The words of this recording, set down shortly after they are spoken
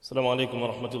Assalamu alaikum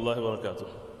wa rahmatullahi wa barakatuh.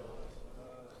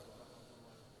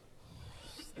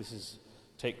 This is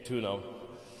take 2 now.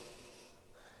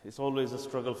 It's always a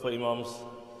struggle for Imams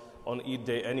on Eid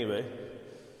day anyway.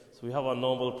 So we have our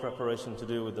normal preparation to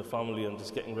do with the family and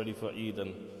just getting ready for Eid,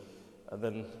 and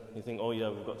then you think, oh yeah,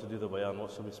 we've got to do the bayan,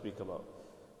 what should we speak about?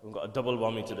 We've got a double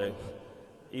whammy today,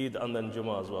 Eid and then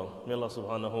Jumu'ah as well. May Allah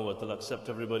subhanahu wa ta'ala accept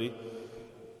everybody,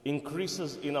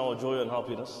 increases in our joy and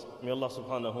happiness. May Allah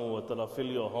subhanahu wa ta'ala fill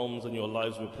your homes and your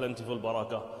lives with plentiful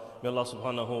barakah. May Allah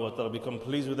subhanahu wa ta'ala become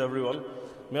pleased with everyone.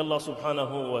 May Allah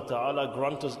subhanahu wa ta'ala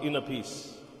grant us inner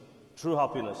peace, true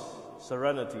happiness,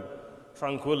 serenity,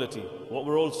 tranquility, what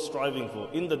we're all striving for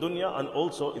in the dunya and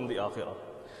also in the akhirah.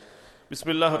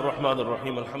 Bismillah ar-Rahman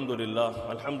ar-Rahim,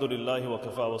 alhamdulillah, alhamdulillahi wa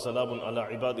kafa wa salamun ala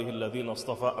ibadihi alladhina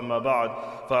astafa, amma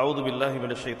ba'd, fa'udhu billahi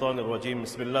minash shaitanir rajim,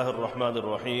 bismillah ar-Rahman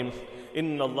ar-Rahim.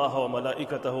 إن الله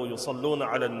وملائكته يصلون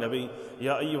على النبي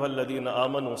يا أيها الذين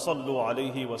آمنوا صلوا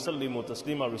عليه وسلموا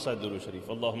تسليما. Recite the Sharif.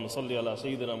 اللهم صل على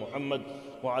سيدنا محمد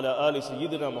وعلى آل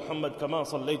سيدنا محمد كما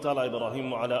صليت على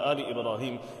إبراهيم وعلى آل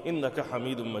إبراهيم إنك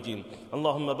حميد مجيد.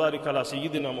 اللهم بارك على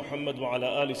سيدنا محمد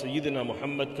وعلى آل سيدنا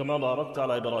محمد كما باركت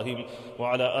على إبراهيم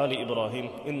وعلى آل إبراهيم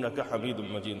إنك حميد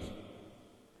مجيد.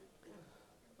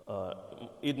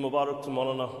 Eid Mubarak to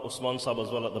Maulana Usman Sahab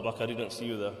as well at the back. I didn't see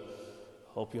you there.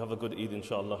 Hope you have a good Eid,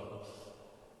 inshallah.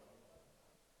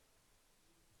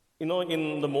 You know,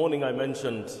 in the morning I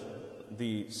mentioned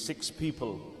the 6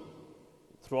 people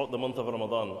throughout the month of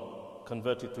Ramadan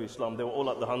converted to Islam. They were all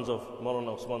at the hands of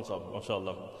Maulana Usman Sahab,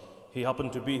 mashallah. He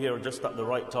happened to be here just at the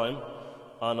right time,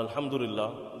 and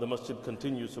alhamdulillah, the Masjid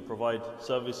continues to provide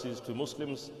services to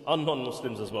Muslims and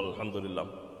non-Muslims as well, alhamdulillah.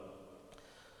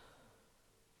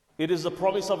 It is the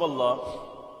promise of Allah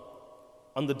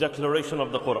and the declaration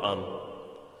of the Quran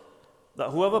that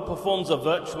whoever performs a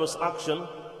virtuous action,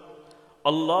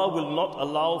 Allah will not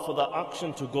allow for that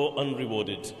action to go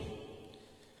unrewarded.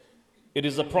 It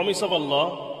is the promise of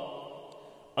Allah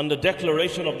and the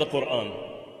declaration of the Quran.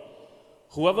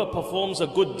 Whoever performs a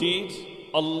good deed,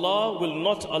 Allah will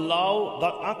not allow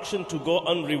that action to go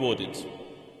unrewarded.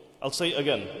 I'll say it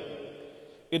again.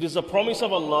 It is the promise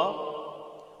of Allah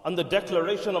and the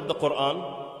declaration of the Quran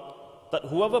that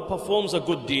whoever performs a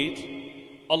good deed,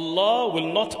 Allah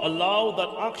will not allow that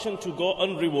action to go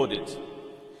unrewarded.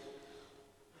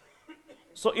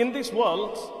 So in this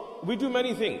world, we do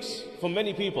many things for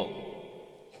many people.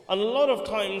 And a lot of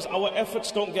times our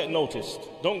efforts don't get noticed,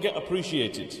 don't get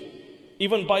appreciated,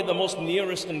 even by the most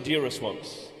nearest and dearest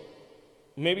ones.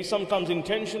 Maybe sometimes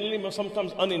intentionally, but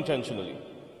sometimes unintentionally.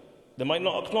 They might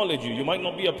not acknowledge you, you might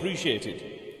not be appreciated.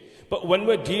 But when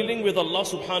we're dealing with Allah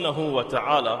subhanahu wa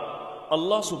ta'ala,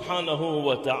 Allah subhanahu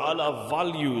wa ta'ala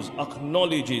values,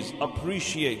 acknowledges,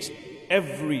 appreciates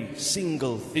every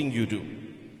single thing you do.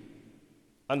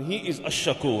 And He is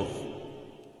Ash-Shakur.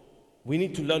 We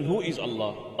need to learn who is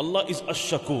Allah. Allah is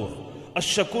Ash-Shakur.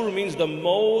 Ash-Shakur means the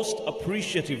most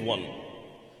appreciative one.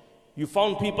 You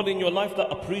found people in your life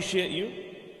that appreciate you,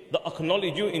 that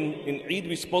acknowledge you. In Eid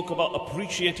we spoke about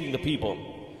appreciating the people.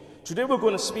 Today we're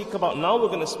going to speak about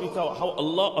how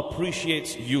Allah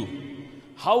appreciates you.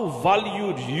 How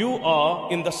valued you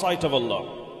are in the sight of Allah.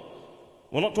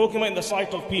 We're not talking about in the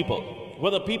sight of people,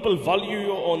 whether people value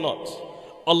you or not.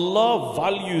 Allah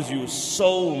values you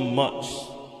so much.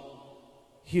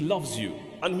 He loves you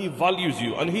and He values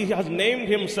you, and He has named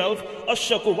Himself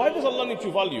Ash-Shakur. Why does Allah need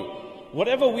to value?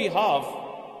 Whatever we have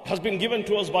has been given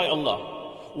to us by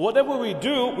Allah. Whatever we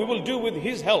do, we will do with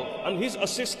His help and His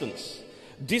assistance.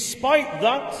 Despite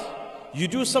that, you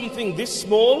do something this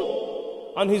small,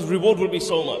 and His reward will be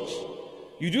so much.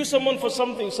 You do something for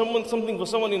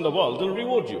someone in the world, they'll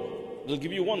reward you. They'll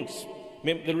give you once.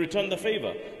 Maybe they'll return the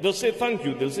favor. They'll say thank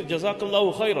you. They'll say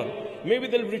Jazakallahu khairan. Maybe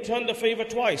they'll return the favor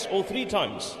twice or 3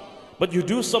 times. But you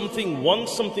do something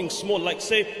once, something small, like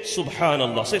say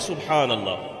Subhanallah. Say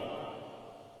Subhanallah.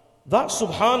 That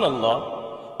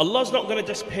Subhanallah, Allah's not going to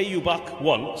just pay you back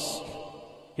once.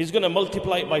 He's going to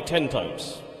multiply it by 10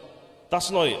 times. That's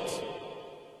not it.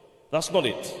 That's not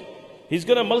it. He's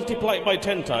going to multiply it by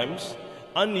 10 times,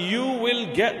 and you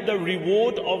will get the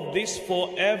reward of this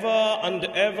forever and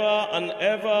ever and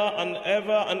ever and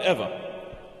ever and ever.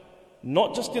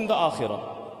 Not just in the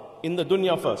akhirah, in the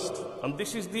dunya first. And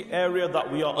this is the area that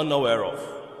we are unaware of.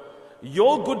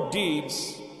 Your good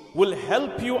deeds will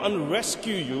help you and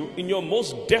rescue you in your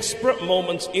most desperate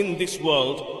moments in this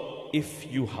world,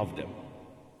 if you have them.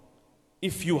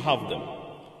 If you have them.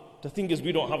 The thing is,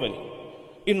 we don't have any.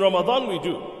 In Ramadan we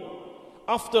do.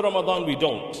 After Ramadan we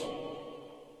don't.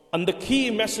 And the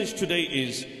key message today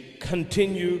is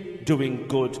continue doing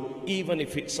good, even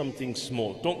if it's something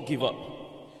small. Don't give up.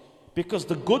 Because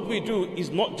the good we do is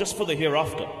not just for the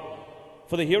hereafter.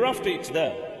 For the hereafter it's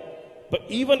there. But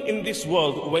even in this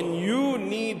world, when you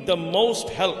need the most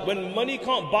help, when money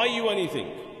can't buy you anything,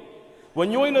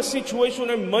 when you're in a situation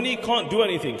where money can't do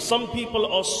anything, some people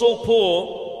are so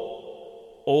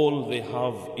poor, all they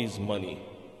have is money.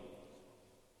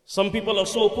 Some people are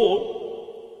so poor,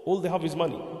 all they have is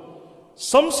money.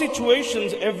 Some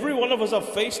situations, every one of us have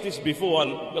faced this before,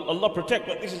 and well, Allah protect,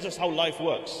 but this is just how life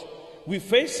works. We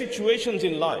face situations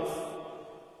in life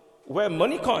where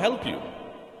money can't help you.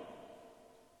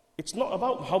 It's not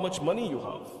about how much money you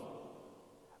have.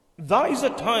 That is a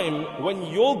time when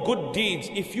your good deeds,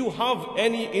 if you have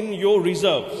any in your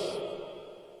reserves,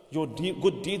 your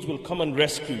good deeds will come and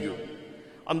rescue you.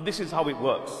 And this is how it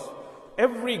works.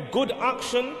 Every good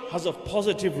action has a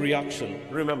positive reaction.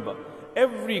 Remember,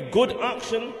 every good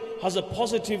action has a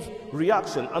positive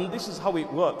reaction, and this is how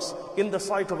it works in the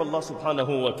sight of Allah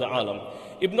subhanahu wa ta'ala.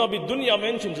 Ibn Abi Dunya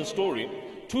mentions a story.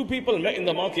 Two people met in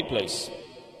the marketplace.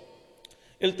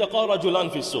 Iltaqa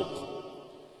rajulan fi suq.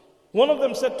 One of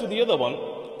them said to the other one,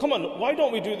 come on, why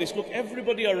don't we do this? Look,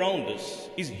 everybody around us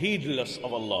is heedless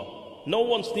of Allah. No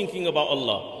one's thinking about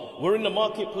Allah. We're in the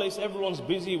marketplace, everyone's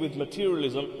busy with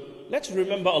materialism. Let's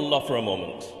remember Allah for a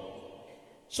moment.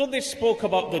 So they spoke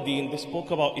about the deen, they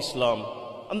spoke about Islam,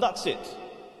 and that's it.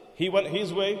 He went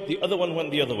his way, the other one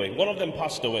went the other way. One of them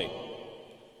passed away.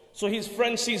 So his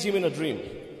friend sees him in a dream.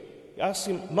 He asks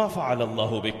him, Ma fa'ala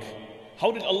Allahu bik?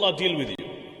 How did Allah deal with you?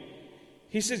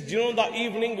 He says, do you know that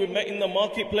evening we met in the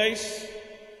marketplace?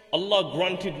 Allah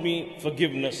granted me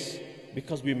forgiveness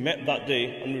because we met that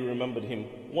day and we remembered Him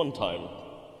one time.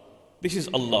 This is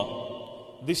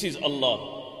Allah. This is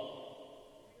Allah.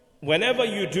 Whenever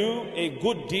you do a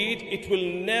good deed, it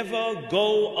will never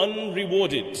go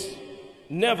unrewarded.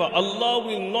 Never. Allah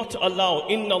will not allow.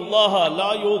 Inna Allah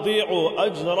la yudhi'u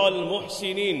ajra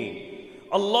al-muhsinin.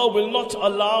 Allah will not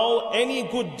allow any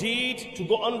good deed to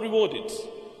go unrewarded.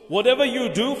 Whatever you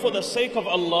do for the sake of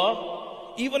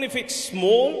Allah, even if it's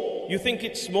small, you think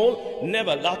it's small,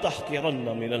 never. La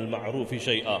tahqiranna min al-ma'rufi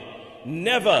shay'a.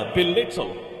 Never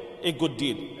belittle a good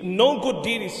deed. No good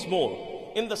deed is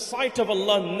small. In the sight of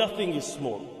Allah, nothing is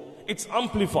small. It's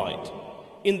amplified.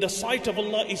 In the sight of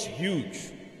Allah, it's huge.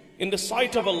 In the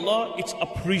sight of Allah, it's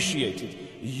appreciated.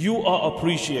 You are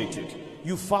appreciated.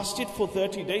 You fasted for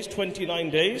 30 days, 29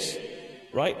 days,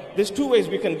 right? There's two ways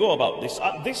we can go about this.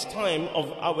 At this time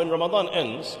of when Ramadan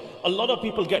ends, a lot of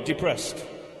people get depressed.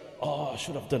 Oh, I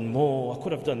should have done more. I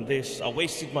could have done this. I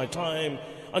wasted my time.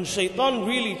 And shaitan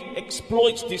really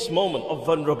exploits this moment of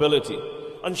vulnerability.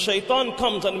 And shaitan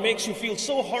comes and makes you feel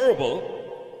so horrible.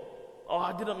 Oh,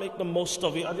 I didn't make the most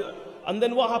of it. And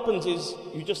then what happens is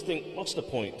you just think, what's the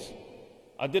point?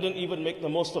 I didn't even make the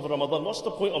most of Ramadan. What's the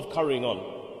point of carrying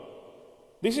on?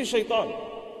 This is shaitan.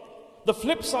 The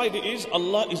flip side is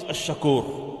Allah is ash-shakur.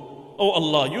 Oh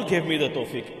Allah, you gave me the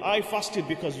tawfiq. I fasted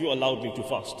because you allowed me to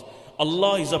fast.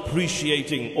 Allah is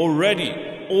appreciating already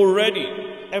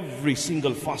every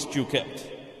single fast you kept.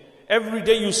 Every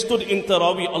day you stood in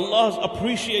Taraweeh, Allah has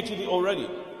appreciated it already.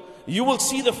 You will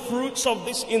see the fruits of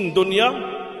this in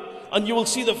dunya, and you will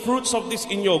see the fruits of this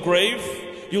in your grave.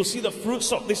 You'll see the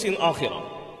fruits of this in akhirah.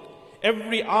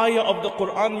 Every ayah of the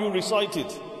Quran you recited,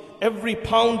 every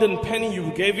pound and penny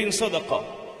you gave in sadaqah,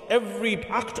 every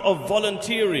act of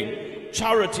volunteering,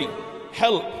 charity,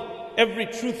 help, every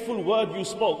truthful word you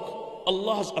spoke,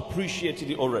 Allah has appreciated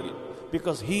it already.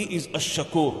 Because He is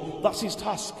ash-shakur. That's His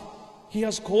task. He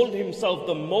has called Himself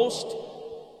the most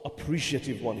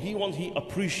appreciative one. He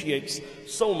appreciates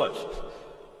so much.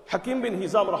 Hakim bin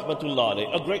Hizam rahmatullah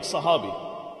alayh, a great sahabi,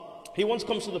 he once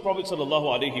comes to the Prophet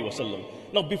sallallahu alayhi wasallam.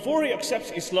 Now before he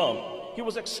accepts Islam, he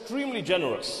was extremely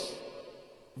generous.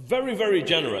 Very, very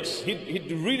generous.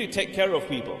 He'd really take care of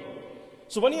people.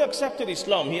 So when he accepted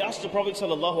Islam, he asked the Prophet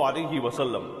sallallahu alayhi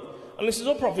wasallam, and he says,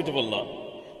 "O Prophet of Allah,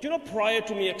 do you know, prior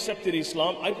to me accepting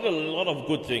Islam, I did a lot of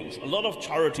good things, a lot of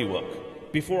charity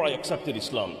work before I accepted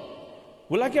Islam.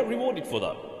 Will I get rewarded for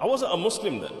that? I wasn't a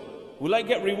Muslim then. Will I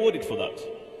get rewarded for that?"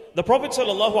 The Prophet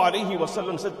sallallahu alayhi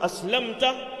wasallam said,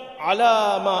 "Aslamta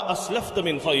ala ma aslafta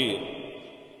min khayr."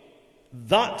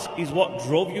 That is what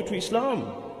drove you to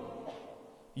Islam.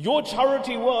 Your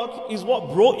charity work is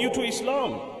what brought you to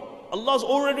Islam. Allah's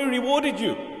already rewarded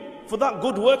you for that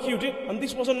good work you did. And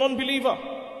this was a non-believer.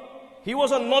 He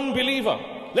was a non-believer.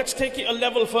 Let's take it a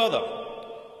level further.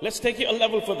 Let's take it a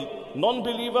level further.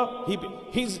 Non-believer,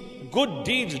 his good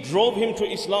deeds drove him to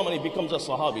Islam and he becomes a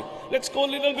Sahabi. Let's go a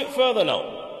little bit further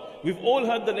now. We've all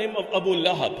heard the name of Abu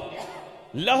Lahab.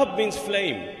 Lahab means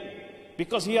flame.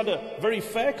 because he had a very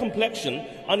fair complexion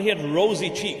and he had rosy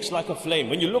cheeks like a flame.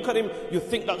 When you look at him, you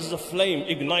think that is a flame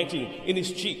igniting in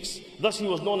his cheeks. Thus he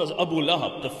was known as Abu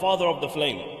Lahab, the father of the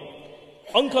flame.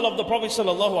 Uncle of the Prophet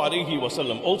sallallahu alaihi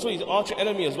wasallam, also his arch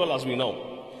enemy as well, as we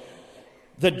know.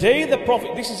 The day the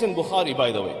Prophet, this is in Bukhari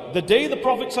by the way, the day the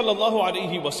Prophet sallallahu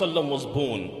alaihi wasallam was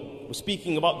born, we're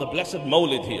speaking about the blessed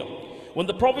Mawlid here. When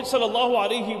the Prophet sallallahu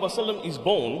alaihi wasallam is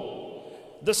born,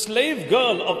 the slave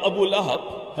girl of Abu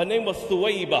Lahab, her name was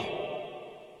Thuwaybah,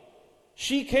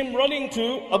 she came running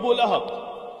to Abu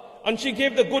Lahab and she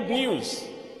gave the good news.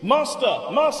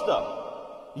 Master, master,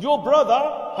 your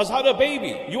brother has had a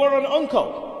baby. You are an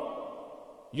uncle.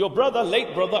 Your brother,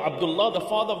 late brother Abdullah, the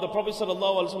father of the Prophet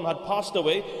ﷺ, had passed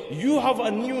away. You have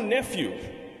a new nephew.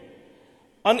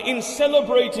 And in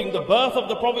celebrating the birth of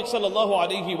the Prophet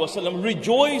ﷺ,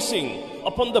 rejoicing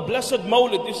upon the blessed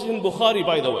Mawlid, this is in Bukhari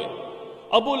by the way,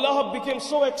 Abu Lahab became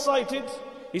so excited.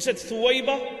 He said,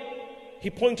 Thuwaybah, he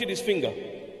pointed his finger.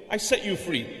 I set you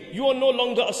free. You are no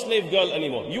longer a slave girl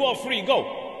anymore. You are free,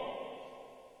 go.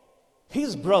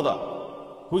 His brother,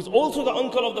 who is also the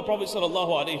uncle of the Prophet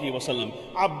sallallahu alaihi wasallam,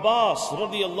 Abbas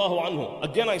radiyallahu anhu,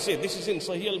 again I say this is in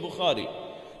Sahih al-Bukhari,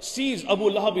 sees Abu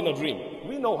Lahab in a dream.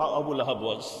 We know how Abu Lahab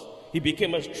was. He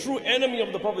became a true enemy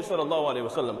of the Prophet sallallahu alaihi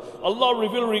wasallam. Allah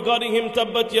revealed regarding him,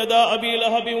 Tabbat yada abi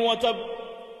lahabin wa tab,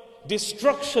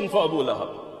 destruction for Abu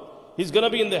Lahab. He's going to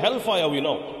be in the hellfire, we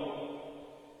know.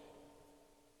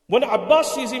 When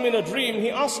Abbas sees him in a dream,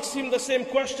 he asks him the same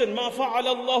question, Ma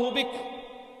fa'ala Allahu bik?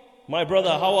 My brother,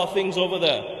 how are things over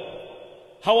there?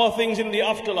 How are things in the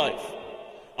afterlife?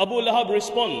 Abu Lahab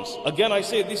responds, again I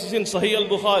say this is in Sahih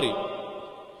al-Bukhari.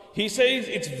 He says,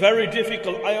 it's very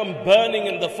difficult. I am burning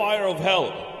in the fire of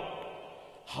hell.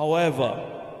 However,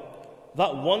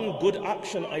 that one good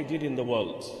action I did in the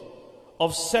world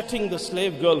of setting the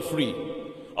slave girl free,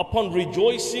 upon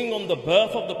rejoicing on the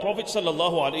birth of the Prophet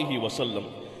sallallahu alaihi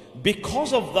wasallam,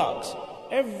 because of that,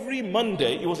 every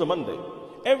Monday, it was a Monday,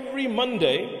 every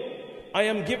Monday, I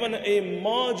am given a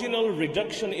marginal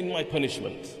reduction in my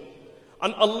punishment.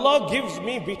 And Allah gives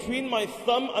me between my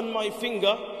thumb and my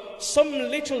finger some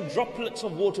little droplets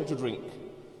of water to drink.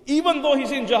 Even though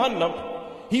he's in Jahannam,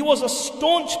 he was a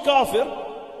staunch kafir,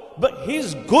 but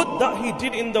his good that he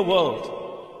did in the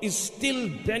world is still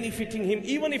benefiting him,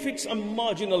 even if it's a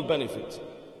marginal benefit.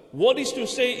 What is to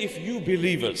say if you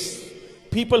believers,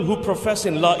 people who profess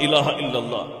in La ilaha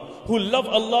illallah, who love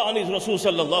Allah and His Rasul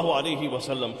sallallahu alayhi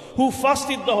wasallam, who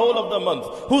fasted the whole of the month,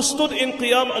 who stood in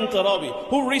Qiyam and Taraweeh,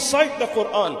 who recite the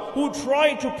Quran, who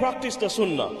try to practice the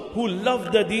Sunnah, who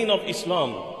love the deen of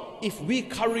Islam, if we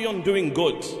carry on doing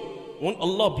good, won't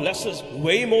Allah bless us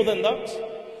way more than that?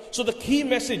 So the key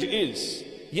message is,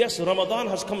 yes, Ramadan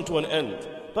has come to an end,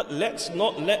 but let's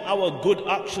not let our good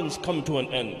actions come to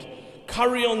an end.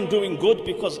 Carry on doing good,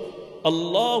 because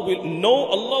Allah will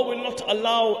not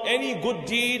allow any good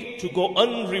deed to go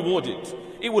unrewarded.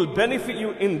 It will benefit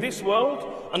you in this world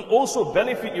and also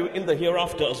benefit you in the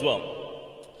hereafter as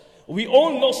well. We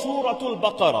all know Surah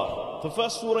Al-Baqarah, the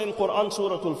first surah in Quran,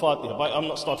 Surah Al-Fatiha. I'm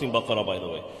not starting Baqarah by the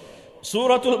way.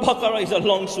 Surah Al-Baqarah is a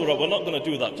long surah, we're not going to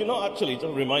do that. You know, actually, it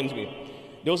reminds me.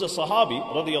 There was a Sahabi,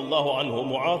 radiyallahu anhu,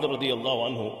 Mu'adh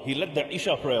radiyallahu anhu, he led the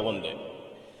Isha prayer one day.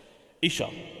 Isha.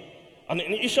 And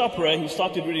in Isha prayer, he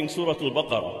started reading Surah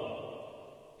Al-Baqarah.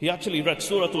 He actually read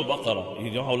Surah Al-Baqarah.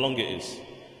 You know how long it is.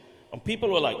 And people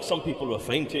were like, some people were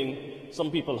fainting,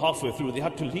 some people halfway through, they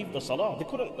had to leave the salah. They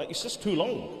couldn't, like, it's just too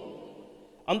long.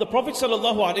 And the Prophet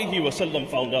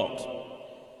ﷺ found out,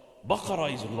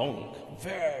 Baqarah is long,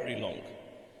 very long.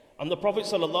 And the Prophet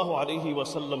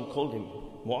ﷺ called him,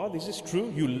 Mu'adh, is this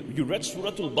true? You read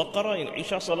Surah Al-Baqarah in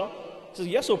Isha salah? He says,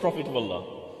 yes, O Prophet of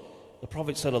Allah. The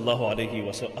Prophet sallallahu alayhi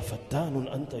wa sallam, Afattanun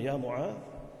anta ya Mu'adh?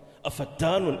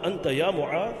 Afattanun anta ya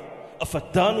Mu'adh?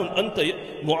 Afattanun anta ya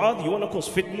Mu'adh, you want to cause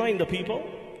fitna in the people?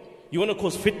 You want to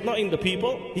cause fitna in the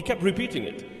people? He kept repeating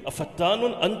it.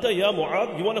 Afattanun anta ya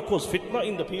Mu'adh, you want to cause fitna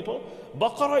in the people?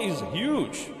 Baqarah is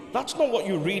huge. That's not what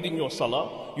you read in your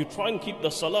salah. You try and keep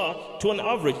the salah to an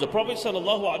average. The Prophet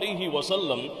sallallahu alayhi wa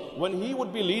sallam, when he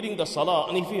would be leading the salah,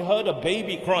 and if he heard a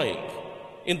baby crying,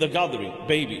 in the gathering,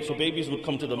 baby. So babies would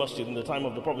come to the masjid in the time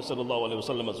of the Prophet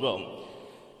ﷺ as well.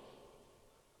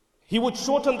 He would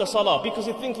shorten the salah because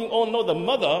he's thinking, oh no, the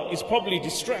mother is probably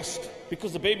distressed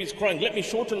because the baby is crying. Let me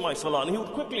shorten my salah. And he would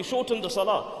quickly shorten the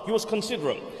salah. He was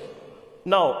considerate.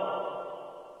 Now,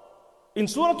 in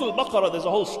Surah Al-Baqarah, there's a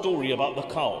whole story about the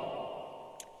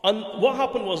cow. And what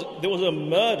happened was, there was a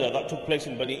murder that took place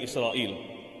in Bani Israel.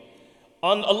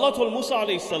 And Allah told Musa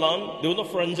alayhi salam, there were no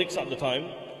forensics at the time,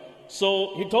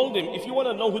 so he told him, if you want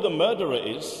to know who the murderer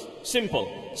is,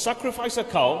 simple, sacrifice a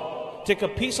cow, take a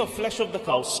piece of flesh of the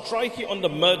cow, strike it on the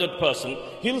murdered person,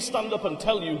 he'll stand up and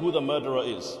tell you who the murderer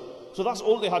is. So that's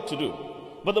all they had to do.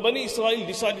 But the Bani Israel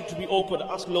decided to be open,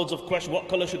 ask loads of questions. What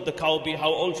color should the cow be? How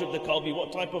old should the cow be?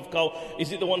 What type of cow?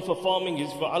 Is it the one for farming?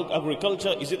 Is it for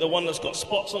agriculture? Is it the one that's got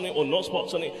spots on it or no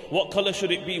spots on it? What color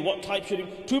should it be? What type should it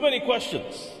be? Too many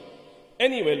questions.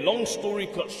 Anyway, long story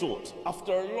cut short,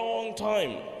 after a long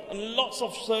time and lots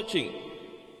of searching,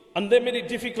 and they made it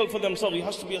difficult for themselves. It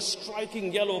has to be a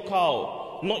striking yellow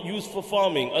cow, not used for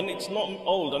farming, and it's not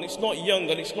old, and it's not young,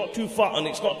 and it's not too fat, and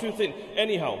it's not too thin.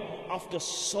 Anyhow, after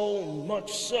so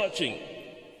much searching,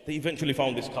 they eventually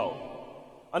found this cow.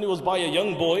 And it was by a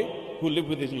young boy who lived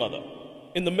with his mother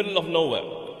in the middle of nowhere.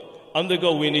 And they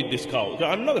go, we need this cow.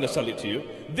 I'm not going to sell it to you.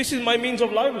 This is my means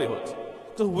of livelihood.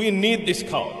 So we need this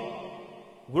cow.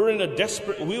 We're in a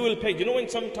desperate, we will pay. You know when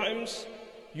sometimes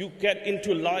you get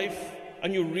into life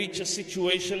and you reach a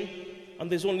situation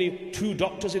and there's only 2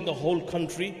 doctors in the whole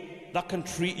country that can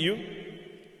treat you?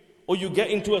 Or you get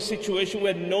into a situation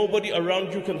where nobody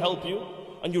around you can help you,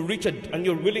 and and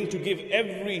you're willing to give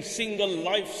every single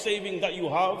life saving that you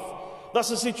have. That's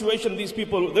the situation these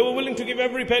people, they were willing to give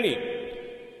every penny.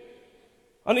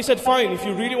 And he said, fine, if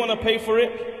you really want to pay for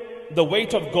it, the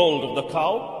weight of gold of the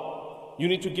cow, you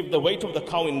need to give the weight of the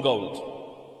cow in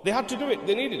gold. They had to do it,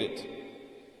 they needed it.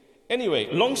 Anyway,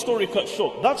 long story cut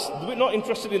short, we're not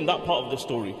interested in that part of the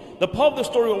story. The part of the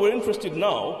story we're interested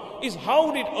now is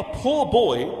how did a poor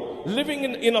boy living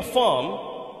in a farm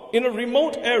in a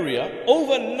remote area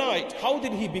overnight, how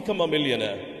did he become a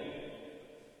millionaire?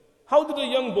 How did a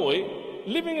young boy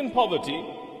living in poverty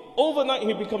overnight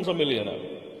he becomes a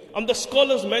millionaire? And the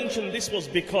scholars mention this was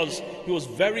because he was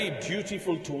very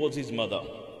dutiful towards his mother.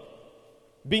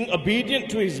 Being obedient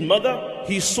to his mother,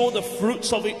 he saw the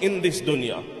fruits of it in this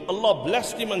dunya. Allah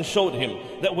blessed him and showed him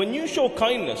that when you show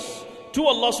kindness to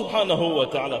Allah subhanahu wa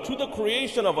ta'ala, to the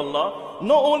creation of Allah,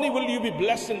 not only will you be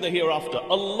blessed in the hereafter,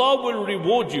 Allah will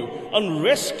reward you and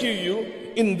rescue you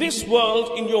in this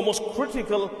world in your most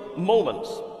critical moments.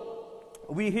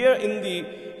 We hear in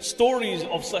the stories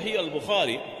of Sahih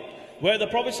al-Bukhari, where the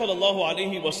Prophet sallallahu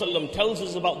alaihi wasallam tells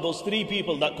us about those 3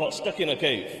 people that got stuck in a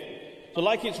cave. So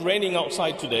like it's raining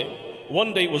outside today,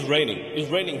 one day it was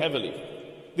raining heavily.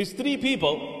 These 3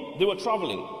 people, they were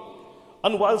traveling.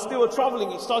 And whilst they were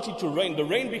traveling, it started to rain. The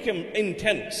rain became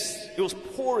intense. It was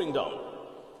pouring down.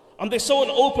 And they saw an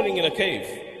opening in a cave.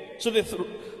 So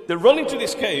they run into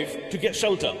this cave to get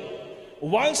shelter.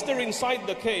 Whilst they're inside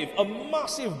the cave, a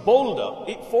massive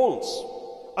boulder, it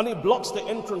falls. And it blocks the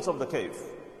entrance of the cave.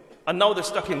 And now they're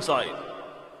stuck inside.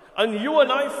 And you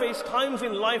and I face times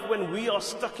in life when we are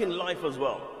stuck in life as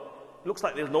well. Looks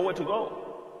like there's nowhere to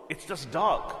go. It's just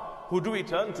dark. Who do we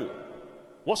turn to?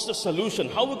 What's the solution?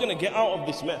 How are we going to get out of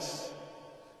this mess?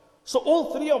 So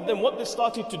all 3 of them, what they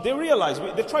started to, they realized,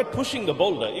 they tried pushing the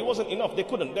boulder. It wasn't enough. They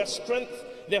couldn't. Their strength,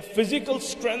 their physical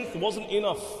strength wasn't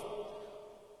enough.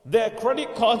 Their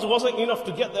credit cards wasn't enough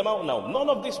to get them out now. None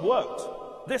of this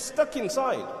worked. They're stuck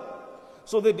inside.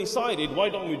 So they decided, why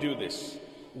don't we do this?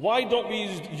 Why don't we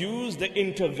use the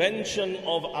intervention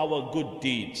of our good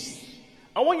deeds?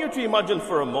 I want you to imagine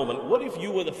for a moment, what if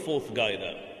you were the 4th guy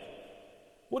there?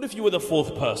 What if you were the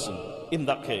 4th person in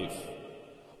that cave?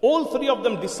 All 3 of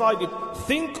them decided,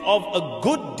 think of a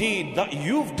good deed that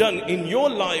you've done in your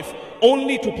life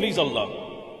only to please Allah.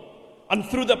 And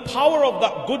through the power of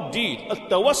that good deed,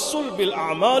 التوسل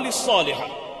بالأعمال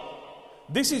الصالحة.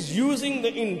 This is using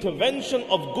the intervention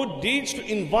of good deeds to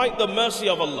invite the mercy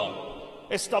of Allah.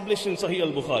 Established in Sahih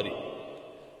al-Bukhari.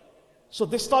 So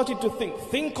they started to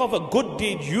think of a good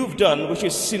deed you've done which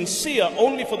is sincere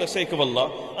only for the sake of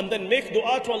Allah, and then make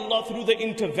dua to Allah through the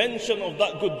intervention of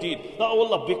that good deed. That, oh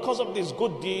Allah, because of this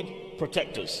good deed,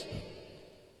 protect us.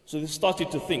 So they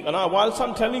started to think. And whilst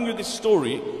I'm telling you this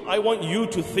story, I want you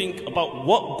to think about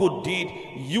what good deed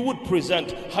you would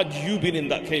present had you been in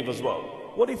that cave as well.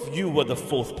 What if you were the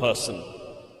 4th person?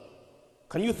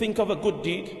 Can you think of a good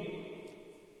deed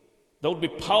that would be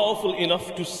powerful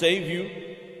enough to save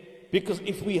you? Because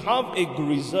if we have a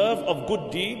reserve of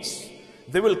good deeds,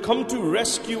 they will come to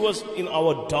rescue us in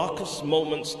our darkest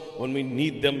moments when we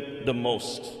need them the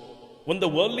most. When the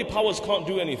worldly powers can't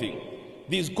do anything.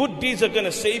 These good deeds are going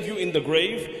to save you in the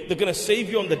grave. They're going to save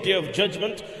you on the day of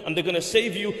judgment. And they're going to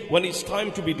save you when it's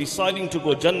time to be deciding to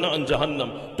go Jannah and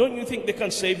Jahannam. Don't you think they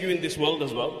can save you in this world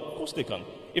as well? Of course they can.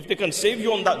 If they can save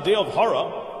you on that day of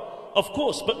horror, of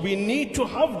course. But we need to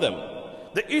have them.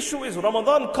 The issue is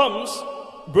Ramadan comes,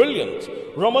 brilliant.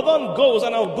 Ramadan goes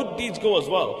and our good deeds go as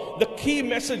well. The key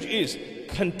message is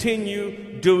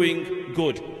continue doing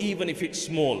good, even if it's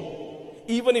small,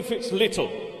 even if it's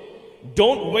little.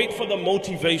 Don't wait for the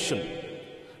motivation.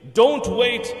 Don't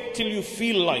wait till you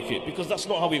feel like it, because that's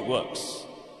not how it works.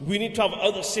 We need to have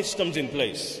other systems in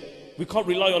place. We can't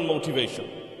rely on motivation.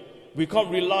 We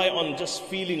can't rely on just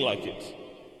feeling like it.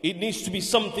 It needs to be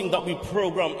something that we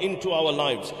program into our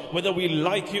lives, whether we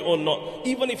like it or not.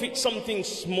 Even if it's something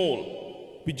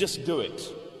small, we just do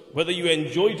it. Whether you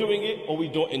enjoy doing it or we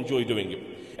don't enjoy doing it.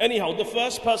 Anyhow, the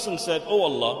first person said, "Oh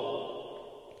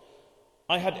Allah,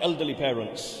 I had elderly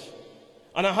parents.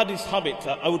 And I had this habit,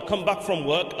 I would come back from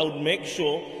work, I would make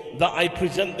sure that I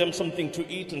present them something to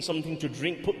eat and something to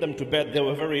drink, put them to bed. They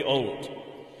were very old."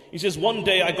 He says, one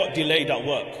day I got delayed at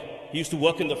work. He used to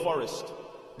work in the forest.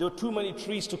 There were too many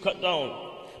trees to cut down.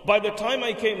 By the time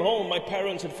I came home, my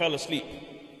parents had fell asleep.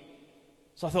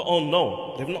 So I thought, oh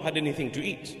no, they've not had anything to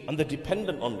eat and they're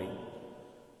dependent on me.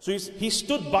 So he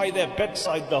stood by their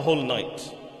bedside the whole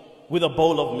night with a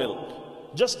bowl of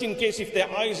milk. Just in case if their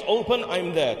eyes open,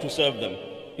 I'm there to serve them.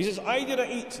 He says, I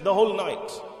didn't eat the whole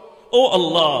night. Oh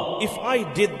Allah, if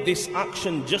I did this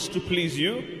action just to please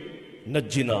you,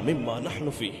 najjina mimma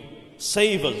nahnu fi,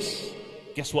 save us.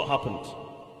 Guess what happened?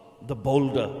 The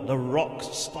boulder, the rock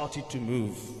started to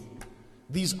move.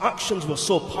 These actions were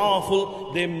so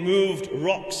powerful, they moved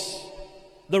rocks.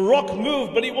 The rock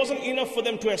moved, but it wasn't enough for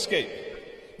them to escape.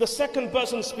 The second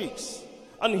person speaks,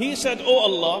 and he said, oh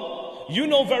Allah, you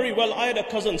know very well I had a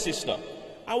cousin sister.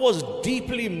 I was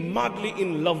deeply, madly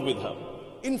in love with her,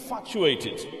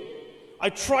 infatuated. I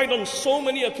tried on so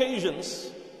many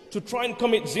occasions to try and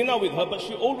commit zina with her, but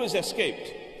she always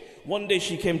escaped. One day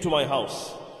she came to my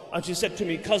house and she said to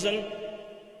me, cousin,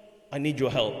 I need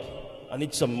your help. I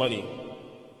need some money.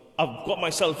 I've got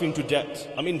myself into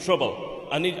debt. I'm in trouble.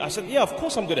 I said, yeah, of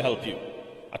course I'm going to help you.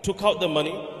 I took out the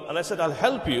money and I said, I'll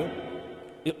help you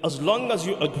as long as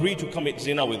you agree to commit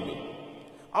zina with me.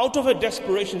 Out of her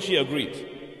desperation, she agreed.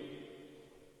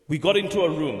 We got into a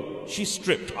room. She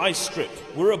stripped, I stripped.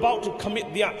 We were about to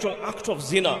commit the actual act of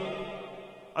zina.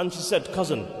 And she said,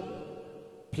 cousin,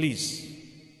 please,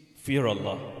 fear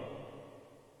Allah.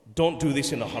 Don't do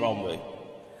this in a haram way.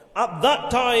 At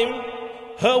that time,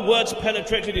 her words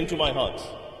penetrated into my heart.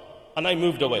 And I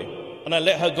moved away. And I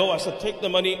let her go. I said, take the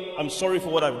money. I'm sorry for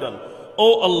what I've done.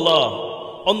 Oh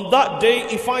Allah, on that day,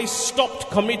 if I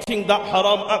stopped committing that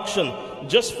haram action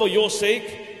just for your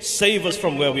sake, save us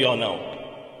from where we are now.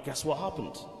 Guess what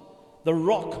happened? The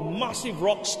rock, massive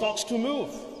rock, starts to move.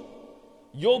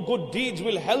 Your good deeds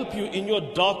will help you in your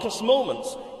darkest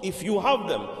moments if you have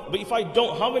them. But if I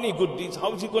don't have any good deeds,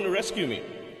 how is He going to rescue me?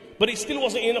 But it still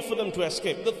wasn't enough for them to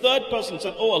escape. The third person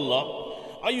said, oh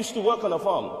Allah, I used to work on a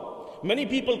farm. Many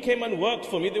people came and worked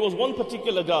for me. There was one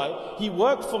particular guy, he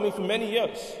worked for me for many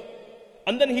years.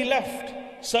 And then he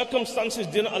left. Circumstances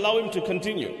didn't allow him to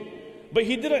continue. But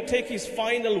he didn't take his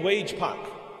final wage pack.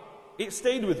 It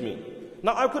stayed with me.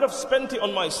 Now I could have spent it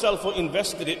on myself or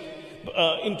invested it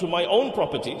into my own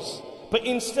properties. But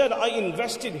instead I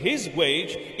invested his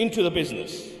wage into the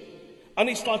business. And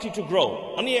he started to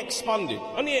grow. And he expanded.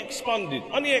 And he expanded.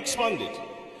 And he expanded.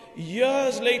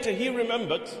 Years later he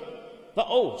remembered that,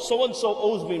 oh, so-and-so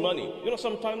owes me money. You know,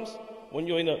 sometimes when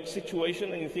you're in a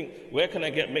situation and you think, where can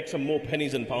I make some more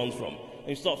pennies and pounds from? And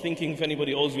you start thinking if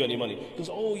anybody owes you any money. Because,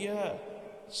 oh yeah,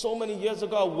 so many years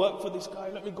ago I worked for this guy.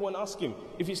 Let me go and ask him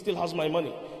if he still has my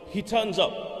money. He turns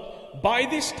up. By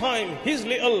this time, his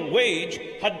little wage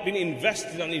had been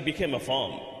invested and it became a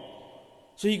farm.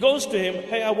 So he goes to him,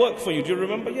 hey, I work for you. Do you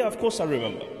remember? Yeah, of course I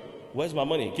remember. Where's my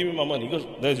money? Give me my money. He goes,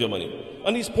 there's your money.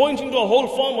 And he's pointing to a whole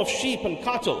farm of sheep and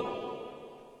cattle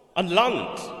and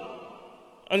land.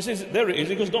 And he says, there it is.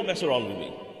 He goes, don't mess around with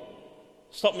me.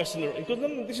 Stop messing around. He goes,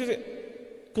 no, this is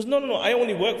it. He goes, no, I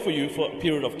only work for you for a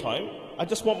period of time. I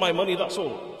just want my money, that's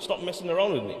all. Stop messing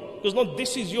around with me. He goes, no,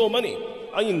 this is your money.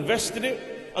 I invested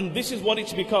it, and this is what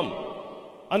it's become.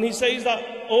 And he says that,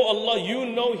 oh Allah, you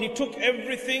know, he took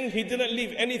everything, he didn't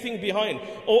leave anything behind.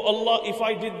 Oh Allah, if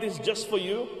I did this just for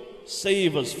you,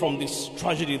 save us from this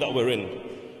tragedy that we're in.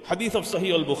 Hadith of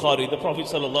Sahih al-Bukhari, the Prophet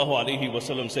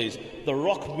ﷺ says, the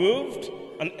rock moved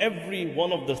and every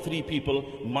one of the three people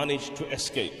managed to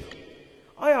escape.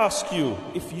 I ask you,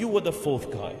 if you were the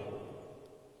fourth guy,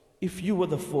 if you were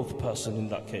the fourth person in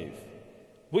that cave,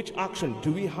 which action,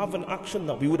 do we have an action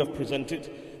that we would have presented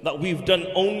that we've done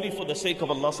only for the sake of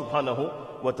Allah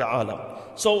subhanahu wa ta'ala?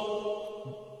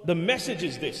 So the message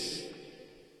is this: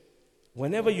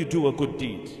 whenever you do a good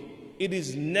deed, it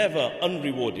is never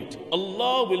unrewarded.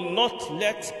 Allah will not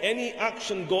let any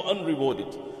action go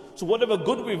unrewarded. So whatever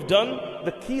good we've done,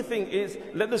 the key thing is,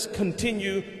 let us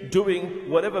continue doing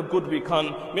whatever good we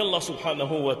can. May Allah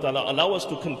subhanahu wa ta'ala allow us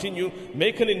to continue,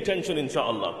 make an intention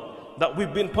inshaAllah, that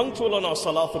we've been punctual on our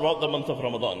salah throughout the month of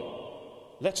Ramadan.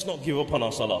 Let's not give up on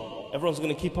our salah. Everyone's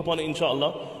going to keep up on it,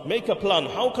 inshallah. Make a plan.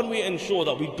 How can we ensure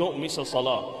that we don't miss a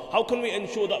salah? How can we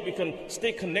ensure that we can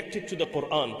stay connected to the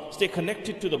Quran, stay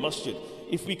connected to the masjid?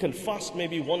 If we can fast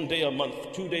maybe 1 day a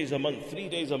month, 2 days a month, 3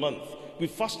 days a month. We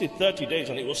fasted 30 days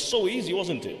and it was so easy,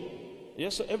 wasn't it?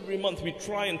 Yes, so every month we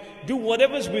try and do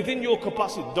whatever's within your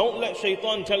capacity. Don't let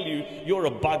shaitan tell you you're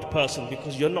a bad person,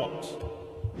 because you're not.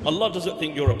 Allah doesn't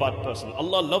think you're a bad person.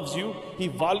 Allah loves you, He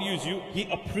values you, He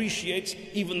appreciates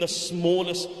even the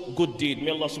smallest good deed.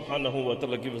 May Allah subhanahu wa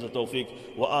ta'ala give us a tawfiq.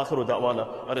 Wa akhiru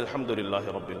da'wana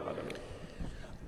alhamdulillahi rabbil alamin.